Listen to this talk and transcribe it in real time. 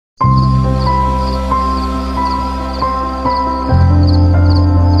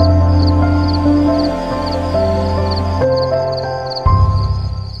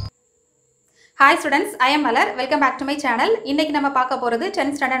Hi students, I am Malar. Welcome back to my channel. இன்னைக்கு நம்ம பார்க்க போறது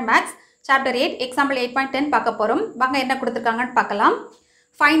 10th standard maths Chapter-8 example 8.10 பார்க்க போறோம். வாங்க என்ன கொடுத்திருக்காங்கன்னு பார்க்கலாம்.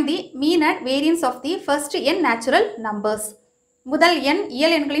 Find the mean and variance of the first n natural numbers. முதல் n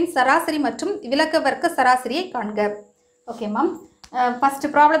இயல் எண்களின் சராசரி மற்றும் விலக்க வர்க்க சராசரியை காண்க. Okay ma'am. ஃபர்ஸ்ட்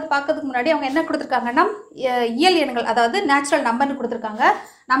ப்ராப்ளத்தை பார்க்கிறதுக்கு முன்னாடி அவங்க என்ன கொடுத்திருக்காங்கன்னா இயல் எண்கள் அதாவது நேச்சுரல் நம்பர்னு கொடுத்திருக்காங்க.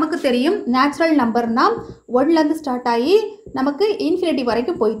 நமக்கு தெரியும் நேச்சுரல் நம்பர்னா 1 ல இருந்து ஸ்டார்ட் ஆகி நமக்கு இன்ஃபினிட்டி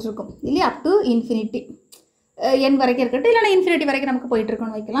வரைக்கும் போயிட்டு இருக்கும் இல்லையா, அப் டு இன்ஃபினிட்டி n வரைக்கும் இருக்கட்டும் இல்லைனா இன்ஃபினிட்டி வரைக்கும் நமக்கு போயிட்டு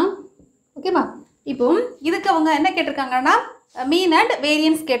இருக்கும்னு வைக்கலாம். ஓகேவா? இப்போ இதுக்கு அவங்க என்ன கேட்டிருக்காங்கன்னா மீன் அண்ட்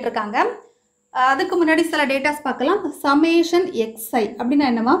வேரியன்ஸ் கேட்டிருக்காங்க. அதுக்கு முன்னாடி சில டேட்டாஸ் பார்க்கலாம். சமேஷன் xi அப்படின்னா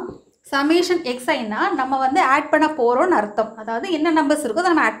என்னமா, சமேஷன் xiனா நம்ம வந்து ஆட் பண்ண போகிறோம்னு அர்த்தம். அதாவது என்ன நம்பர்ஸ் இருக்கோ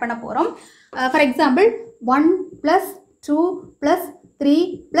அதை நம்ம ஆட் பண்ண போகிறோம். For example 1 + 2 + 3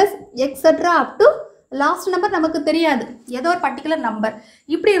 + etcetera up to last number நமக்கு தெரியாது, ஏதோ ஒரு பர்டிகுலர் நம்பர்.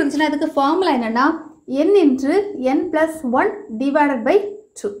 இப்படி இருந்துச்சுன்னா இதுக்கு ஃபார்முலா என்னென்னா n × n + 1 /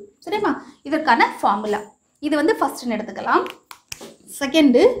 2. சரிம்மா, இதற்கான ஃபார்முலா இது வந்து ஃபஸ்ட்டுன்னு எடுத்துக்கலாம்.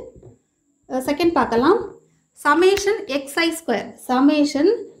 செகண்ட் பார்க்கலாம். Summation xi².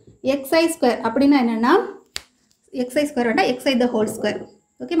 சமேஷன் xi² அப்படின்னா என்னென்னா xi² வேண்டாம், xi².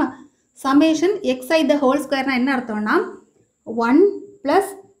 ஓகேம்மா, சமேஷன் xi² என்ன அர்த்தம்னா 1 +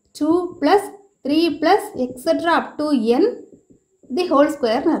 2 + 3 + எக்ஸெட்ரா அப் டு n தி²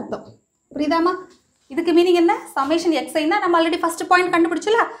 அர்த்தம். புரியுதாமா? இதுக்கு மீனிங் என்ன? சமேஷன் xiனா நம்ம ஆல்ரெடி ஃபர்ஸ்ட் பாயிண்ட்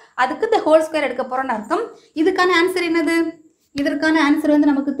கண்டுபிடிச்சல, அதுக்கு தி ² எடுக்க போகிறோன்னு அர்த்தம். இதுக்கான ஆன்சர் என்னது? இதற்கான ஆன்சர்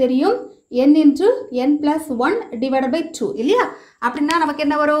வந்து நமக்கு தெரியும் n × n + 1 / 2 இல்லையா? அப்படின்னா நமக்கு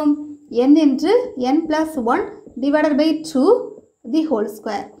என்ன வரும்? n × n + 1 / 2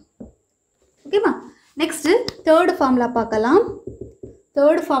 தி². ஓகேவா? நெக்ஸ்ட் தேர்ட் ஃபார்முலா பார்க்கலாம்.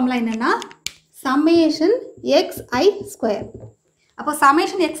 தேர்ட் ஃபார்முலா என்னன்னா சமேஷன் xi². அப்போ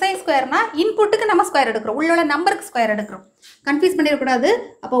சமேஷன் xi²னா இன்புட்டுக்கு நம்ம ஸ்கொயர் எடுக்கிறோம், உள்ள நம்பருக்கு ஸ்கொயர் எடுக்கிறோம். கன்ஃபியூஸ் பண்ணிடக்கூடாது.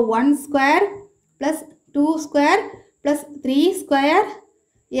 அப்போ 1² + 2² + 3²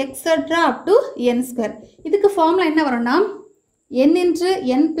 எக்ஸெட்ரா அப் டு n². இதுக்கு ஃபார்முலா என்ன வரும்னா n ×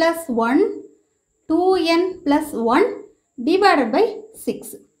 n + 1 2n + 1 /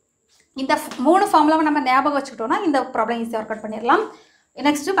 6. இந்த 3 ஃபார்முலாவை நம்ம ஞாபகம் வச்சுக்கிட்டோம்னா இந்த ப்ராப்ளம் ஈஸியாக ஒர்க் அவுட் பண்ணிடலாம்.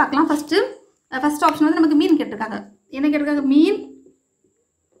 நெக்ஸ்ட்டு பார்க்கலாம். ஃபஸ்ட் ஆப்ஷன் வந்து நமக்கு மீன் கேட்டிருக்காங்க. என்ன கேட்டிருக்காங்க?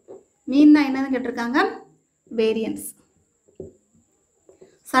 மீன்னா என்னன்னு கேட்டிருக்காங்க? வேரியன்ஸ்.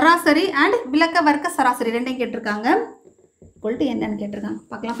 சராசரி அண்ட் விலக்க வர்க்க சராசரி ரெண்டையும் கேட்டிருக்காங்க. ஈக்குவல் என்னன்னு கேட்டிருக்காங்க.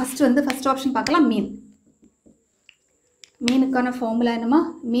 பார்க்கலாம். ஃபர்ஸ்ட் ஆப்ஷன் பார்க்கலாம். மீனுக்கான ஃபார்முலா என்னமா?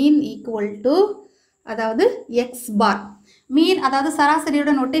 மீன் ஈக்குவல் டு அதாவது x பார். மீன் அதாவது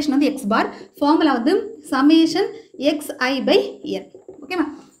சராசரியோட நோட்டேஷன் வந்து x பார். ஃபார்முலா வந்து சமேஷன் xi/n. ஓகேவா?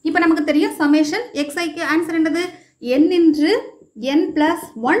 இப்போ நமக்கு தெரியும் சமேஷன் xiக்கு ஆன்சர் என்னது? n × n +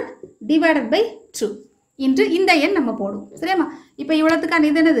 1 / 2 இன்று இந்த எண் நம்ம போடுவோம். சரியாம்மா? இப்போ இவ்வளோத்துக்கான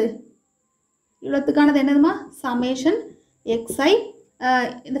இது என்னது? இவ்வளோத்துக்கானது என்னதுமா? சமேஷன் xi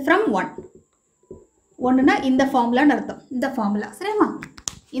இந்த ஃப்ரம் 1னா இந்த ஃபார்முலான்னு அர்த்தம். இந்த ஃபார்முலா சரியாம்மா?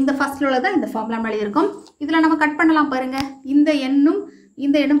 இந்த ஃபர்ஸ்ட்ல உள்ளதான் இந்த ஃபார்முலா மேலே இருக்கும். இதில் நம்ம கட் பண்ணலாம் பாருங்க. இந்த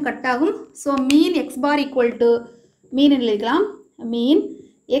எண்ணும் கட் ஆகும். So mean x bar equal to மீன் எழுதிக்கலாம். மீன்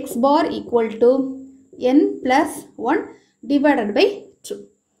x bar equal to n + 1 / 2.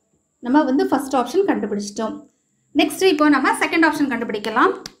 நம்ம வந்து ஃபர்ஸ்ட் ஆப்ஷன் கண்டுபிடிச்சிட்டோம். நெக்ஸ்ட் இப்போ நம்ம செகண்ட் ஆப்ஷன்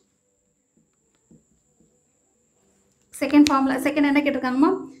கண்டுபிடிக்கலாம். செகண்ட் என்ன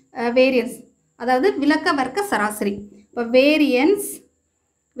கேட்டிருக்காங்கம்மா? வேரியன்ஸ் அதாவது விலக்க வர்க்க சராசரி. இப்போ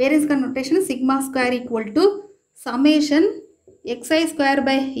வேரியன்ஸ்க்கான notation σ² equal to summation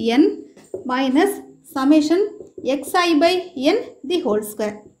xi²/n minus summation xi/n தி².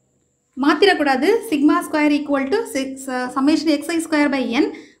 மாற்றிடக்கூடாது. σ² equal to summation xi²/n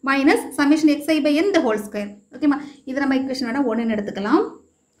minus summation xi/n தி². ஓகேம்மா? இது நம்ம ஈக்குவேஷன் வேணால் 1ன்னு எடுத்துக்கலாம்.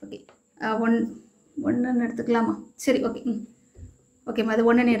 ஓகே, 1ன்னு எடுத்துக்கலாமா? சரி, ஓகேம்மா, அது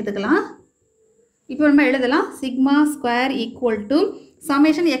 1ன்னு எடுத்துக்கலாம். இப்போ நம்ம எழுதலாம் σ² ஈக்குவல் டு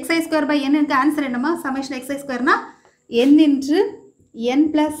சமேஷன் xi²/n. எனக்கு ஆன்சர் என்னம்மா? Summation xi²னா n × n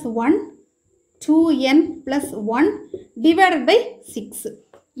 + 1 2n + 1 / 6.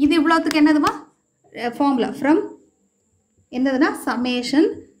 இது இவ்வளோத்துக்கு என்னதுமா? ஃபார்முலா ஃப்ரம் என்னதுன்னா சமேஷன்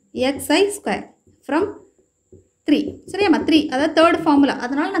xi² ஃப்ரம் 3. சரியாம்மா? 3 அதாவது தேர்ட் ஃபார்முலா,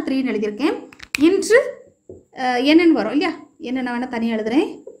 அதனால் நான் 3ன்னு எழுதியிருக்கேன். இன்று என்னன்னு வரும் இல்லையா? என்ன நான் வேணால் தனியாக எழுதுகிறேன்,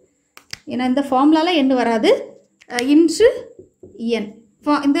 ஏன்னா இந்த ஃபார்முலாவில் என்ன வராது. இன்று n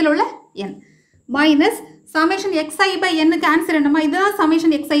இதில் உள்ள n மைனஸ் சமேஷன் xi/nக்கு ஆன்சர் என்னம்மா? இதுதான்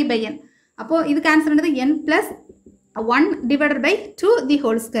சமேஷன் xi/n. அப்போது இதுக்கு ஆன்சர் என்னது? n + 1 / 2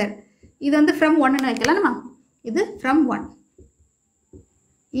 தி². இது வந்து ஃப்ரம் 1ன்னு வைக்கலாம் நம்ம. இது ஃப்ரம் 1.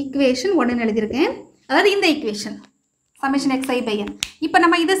 ஈக்குவேஷன் 1 எழுதியிருக்கேன். அதாவது இந்த equation summation xi by n. இப்போ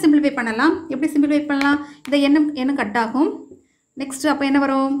நம்ம இதை சிம்பிளிஃபை பண்ணலாம். எப்படி சிம்பிளிஃபை பண்ணலாம்? இதை என்ன கட் ஆகும். நெக்ஸ்ட் அப்போ என்ன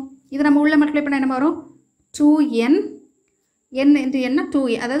வரும்? இதை நம்ம உள்ள மல்டிப்ளை பண்ண என்ன வரும்? 2n n into n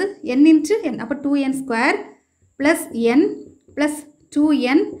 2n, அதாவது n into n. அப்போ 2n square plus n plus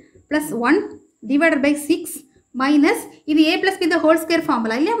 2n plus 1 divided by 6 minus இது a plus b the whole square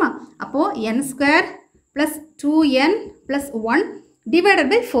formula இல்லையாம்மா? அப்போது n square plus 2n plus 1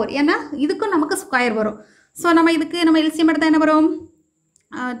 divided by 4. ஏன்னா இதுக்கும் நமக்கு square வரும். So நம்ம இதுக்கு நம்ம எல்சிஎம் எடுத்தால் என்ன வரும்?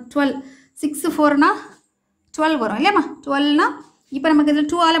 12. 6 4னா 12 வரும் இல்லையாம்மா? 12னா இப்போ நமக்கு இதில்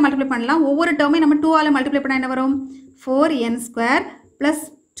 2ஆல் மல்டிப்ளை பண்ணலாம். ஒவ்வொரு டேர்மையும் நம்ம 2ஆல் மல்டிப்ளை பண்ணால் என்ன வரும்? 4n square plus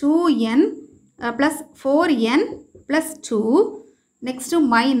 2n plus 4n plus 2 next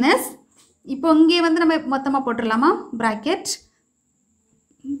minus இப்போ இங்கே வந்து நம்ம மொத்தமாக போட்டுடலாமா? ப்ராக்கெட்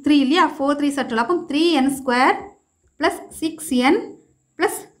 3 இல்லையா? 4 3 12. அப்போ 3n square plus 6n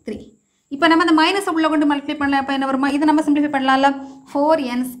plus 3. இப்போ நம்ம அந்த மைனஸை உள்ள கொண்டு மல்டிப்ளை பண்ணலாம். அப்போ என்ன வருமா? இதை நம்ம சிம்பிளிஃபை பண்ணலாம்ல.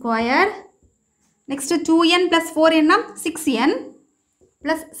 4n square next 2n plus 4n 6n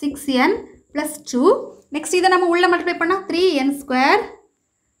plus 6n plus 2 next இதை நம்ம உள்ள மல்டிப்ளை பண்ணால் 3n square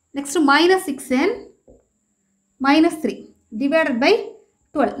next minus 6n minus 3 divided by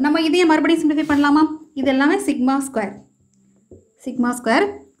 12. நம்ம இதையே மறுபடியும் சிம்பிளிஃபை பண்ணலாமா? இது எல்லாமே sigma square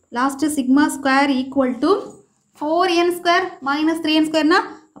last sigma square equal to 4n square minus 3n ஸ்கொயர்னா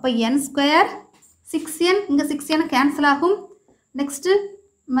அப்போ n ஸ்கொயர் 6n இங்கே 6n கேன்சல் ஆகும். Next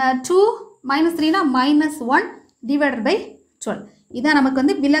 2 minus 3னா minus 1 divided by 12. இதான் நமக்கு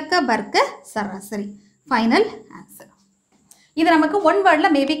வந்து விலக்க வர்க்க சராசரி ஃபைனல் ஆன்சர். இது நமக்கு ஒன்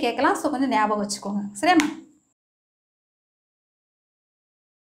வேர்டில் மேபி கேட்கலாம். ஸோ கொஞ்சம் ஞாபகம் வச்சுக்கோங்க. சரியாம்மா?